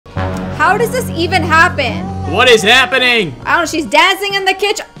How does this even happen? What is happening? I don't know, she's dancing in the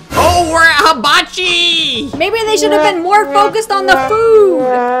kitchen. Oh, we're at hibachi! Maybe they should have been more focused on the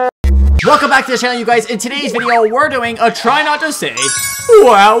food. Welcome back to the channel, you guys. In today's video, we're doing a try not to say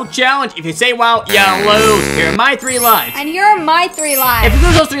wow challenge. If you say wow, you lose. Here are my 3 lives. And here are my 3 lives. If you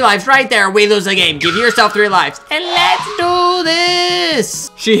lose those 3 lives right there, we lose the game. Give yourself 3 lives. And let's do this.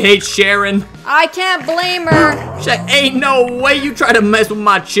 She hates Sharon. I can't blame her. She's like, ain't no way you try to mess with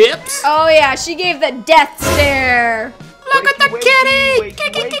my chips. Oh yeah, she gave the death stare. Look at the kitty!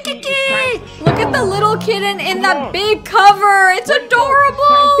 Look at the little kitten in the big cover. It's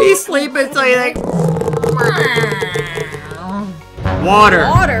adorable. He's sleeping, so he's like... Water.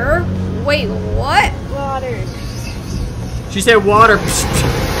 Water? Wait, what? Water. She said water.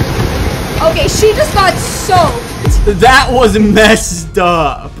 Okay, she just got soaked. That was messed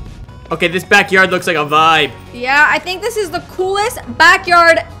up. Okay, this backyard looks like a vibe. Yeah, I think this is the coolest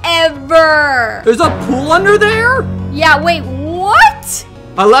backyard ever. There's a pool under there? Yeah, wait, what?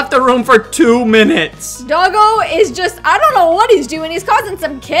 I left the room for 2 minutes. Doggo is just, I don't know what he's doing. He's causing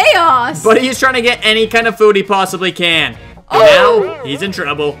some chaos. But he's trying to get any kind of food he possibly can. And Oh. now, he's in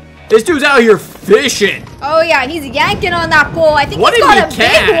trouble. This dude's out here fishing. Oh yeah, he's yanking on that pole. I think What he's did got he a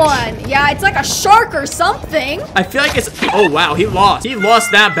big catch? one. Yeah, it's like a shark or something. I feel like it's... Oh, wow, he lost. He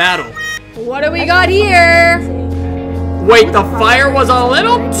lost that battle. What do we got here? Wait, the fire was a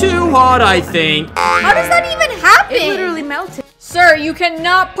little too hot, I think. How does that even happen? It literally melted. Sir, you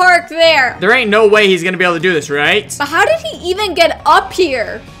cannot park there. There ain't no way he's gonna be able to do this, right? But how did he even get up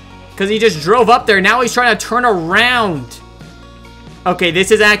here? Because he just drove up there. Now he's trying to turn around. Okay, this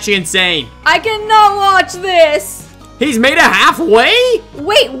is actually insane. I cannot watch this. He's made it halfway?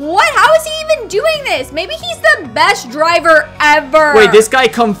 Wait, what? How is he even doing this? Maybe he's the best driver ever. Wait, this guy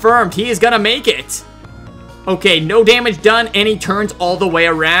confirmed he is gonna make it. Okay, no damage done, and he turns all the way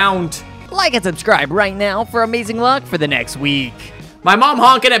around. Like and subscribe right now for amazing luck for the next week. My mom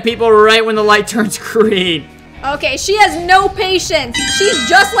honking at people right when the light turns green. Okay, she has no patience. She's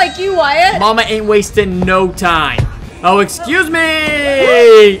just like you, Wyatt. Mama ain't wasting no time. Oh, excuse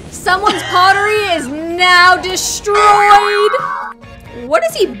me! Someone's pottery is now destroyed. What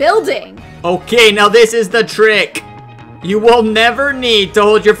is he building? Okay, now this is the trick. You will never need to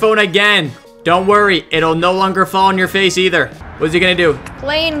hold your phone again. Don't worry, it'll no longer fall on your face either. What's he gonna do?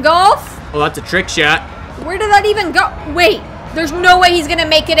 Playing golf? Oh, that's a trick shot. Where did that even go? Wait, there's no way he's gonna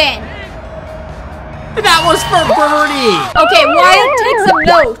make it in. That was for birdie! Okay, Wyatt, take some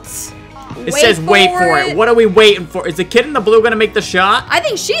notes. It says wait for it. What are we waiting for? Is the kid in the blue gonna make the shot? I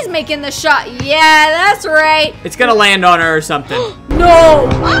think she's making the shot. Yeah, that's right. It's gonna land on her or something. No!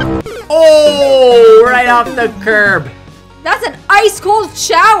 Oh, right off the curb. That's an ice cold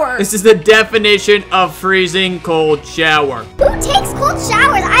shower. This is the definition of freezing cold shower. Who takes cold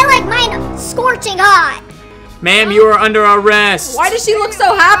showers? I like mine scorching hot. Ma'am, you are under arrest. Why does she look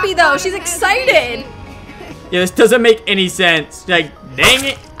so happy though? She's excited. Yeah, this doesn't make any sense. Like, dang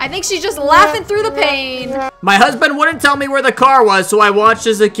it. I think she's just laughing through the pain. My husband wouldn't tell me where the car was, so I watched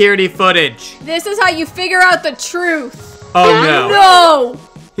the security footage. This is how you figure out the truth. Oh no. No!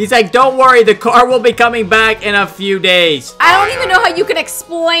 He's like, don't worry, the car will be coming back in a few days. I don't even know how you can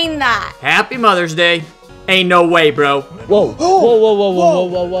explain that. Happy Mother's Day. Ain't no way, bro. Whoa, whoa, whoa, whoa, whoa,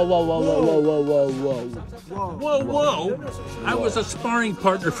 whoa, whoa, whoa, whoa, whoa, whoa, whoa, whoa, Whoa. I was a sparring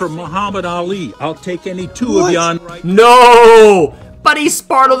partner for Muhammad Ali. I'll take any 2 of you on right now. No! But he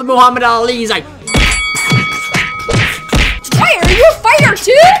sparred with Muhammad Ali. He's like, Wait, are you a fighter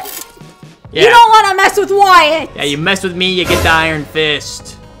too? yeah. You don't want to mess with Wyatt. Yeah, you mess with me, you get the iron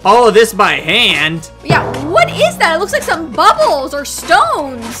fist. All of this by hand. Yeah, what is that? It looks like some bubbles or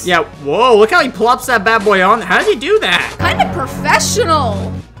stones. Yeah, whoa, look how he plops that bad boy on. How does he do that? Kind of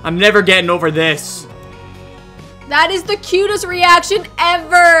professional. I'm never getting over this. That is the cutest reaction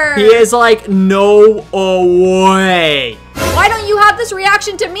ever. He is like, no way. Why don't you have this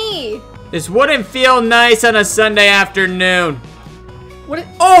reaction to me? This wouldn't feel nice on a Sunday afternoon. What is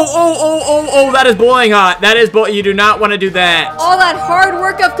Oh, that is boiling hot. That is you do not want to do that. all that hard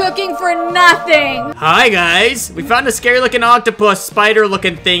work of cooking for nothing? Hi, guys. We found a scary-looking octopus,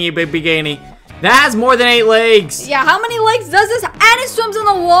 spider-looking thingy, bigamy. That has more than 8 legs. Yeah, how many legs does this? And it swims in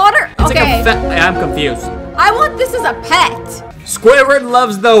the water? It's Okay, like I'm confused. I want this as a pet. Squidward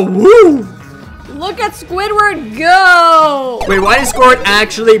loves the woo. Look at Squidward go. Wait, why did Squidward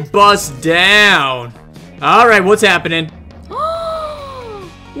actually bust down? All right, what's happening?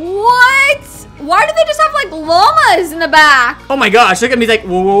 What? Why do they just have like llamas in the back? Oh my gosh, look at me like,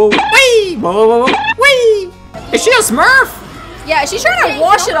 whoa, whoa, whoa, wee, whoa, whoa, whoa, wee. Is she a Smurf? Yeah, she's trying to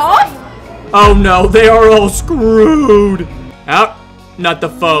wash it off? Oh no, they are all screwed. Out. not the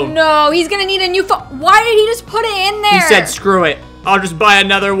phone. No, he's gonna need a new phone. Why did he just put it in there? He said, screw it. I'll just buy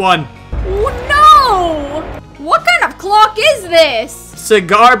another one. Oh, no! What kind of clock is this?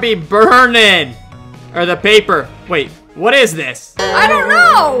 Cigar be burning. Or the paper. Wait, what is this? I don't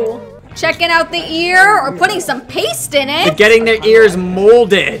know. Checking out the ear or putting some paste in They're it. getting their ears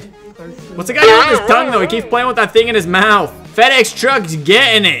molded. What's the guy doing with his tongue, though? He keeps playing with that thing in his mouth. FedEx truck's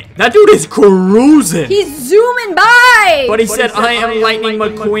getting it. That dude is cruising. He's zooming by. But he said, I am Lightning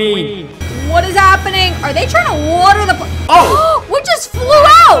McQueen. What is happening? Are they trying to water the... Oh! What just flew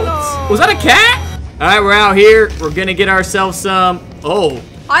out? Was that a cat? All right, we're out here. We're gonna get ourselves some... Oh.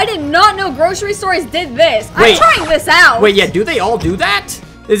 I did not know grocery stores did this. Wait. I'm trying this out. Wait, yeah, do they all do that?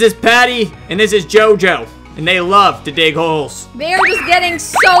 This is Patty, and this is JoJo. And they love to dig holes. They're just getting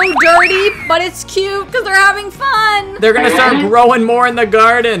so dirty, but it's cute because they're having fun. They're gonna start growing more in the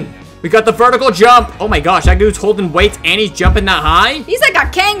garden. We got the vertical jump. Oh my gosh, that dude's holding weights and he's jumping that high? He's like a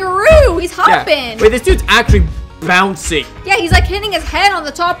kangaroo. He's hopping. Yeah. Wait, this dude's actually bouncy. Yeah, he's like hitting his head on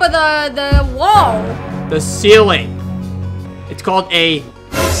the top of the wall. The ceiling. It's called a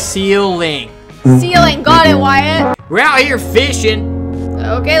ceiling. Ceiling. Got it, Wyatt. We're out here fishing.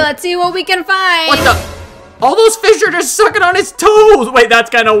 Okay, let's see what we can find. What the? All those fish are just sucking on his toes. Wait, that's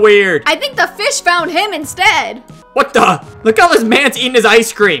kind of weird. I think the fish found him instead. What the? Look how this man's eating his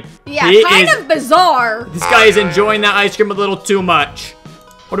ice cream. Yeah, He kind is- of bizarre. This guy is enjoying that ice cream a little too much.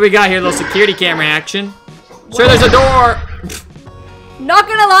 What do we got here? A little security camera action. Sir, there's a door. Not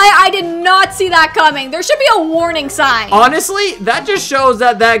gonna lie, I did not see that coming. There should be a warning sign. Honestly, that just shows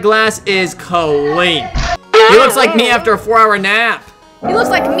that that glass is clean. He looks like me after a 4-hour nap. He looks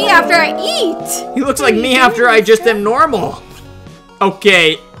like me after I eat. He looks like me after I just am normal.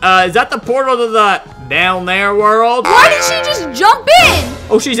 Okay, is that the portal to the down there world? Why did she just jump in?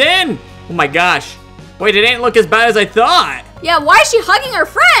 Oh, she's in. Oh my gosh. Wait, it ain't look as bad as I thought. Yeah, why is she hugging her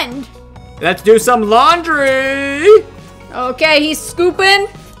friend? Let's do some laundry. Okay, he's scooping.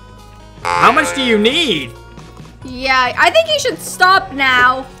 How much do you need? Yeah, I think he should stop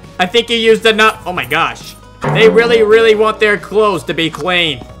now. I think you used enough. Oh my gosh. They really, really want their clothes to be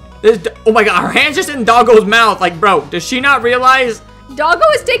clean. Oh my god, her hand's just in Doggo's mouth. Like, bro, does she not realize? Doggo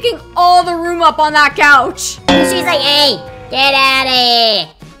is taking all the room up on that couch. And she's like, hey, get out of here.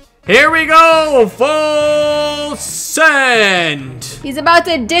 Here we go, full send. He's about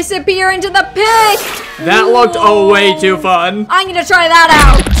to disappear into the pit. That looked way too fun. I need to try that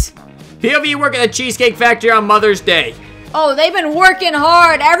out. POV work at the Cheesecake Factory on Mother's Day. Oh, they've been working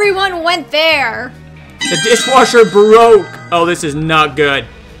hard. Everyone went there. The dishwasher broke. Oh, this is not good.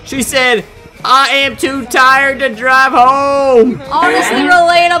 She said, I am too tired to drive home. Honestly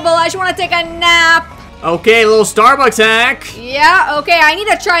relatable. I just want to take a nap. Okay, a little Starbucks hack. Yeah, okay, I need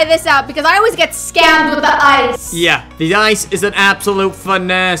to try this out because I always get scammed with the ice. Yeah, the ice is an absolute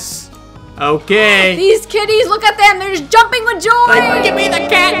finesse. Okay. These kitties, look at them. They're just jumping with joy. Like, give me the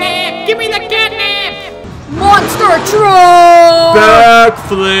catnip. Give me the catnip. Monster truck.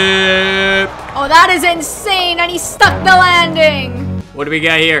 Backflip. Oh, that is insane. And he stuck the landing. What do we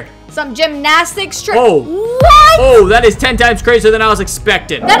got here? Some gymnastics trick. Oh. What? Oh, that is 10 times crazier than I was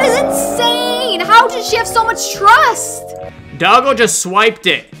expecting. That is insane. How did she have so much trust? Doggo just swiped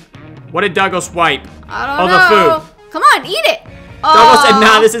it. What did Doggo swipe? I don't Oh, know. the food. Come on, eat it. Doggo said,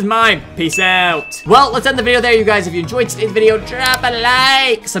 nah, this is mine. Peace out. Well, let's end the video there, you guys. If you enjoyed today's video, drop a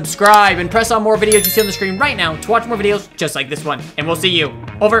like, subscribe, and press on more videos you see on the screen right now to watch more videos just like this one. And we'll see you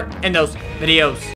over in those videos.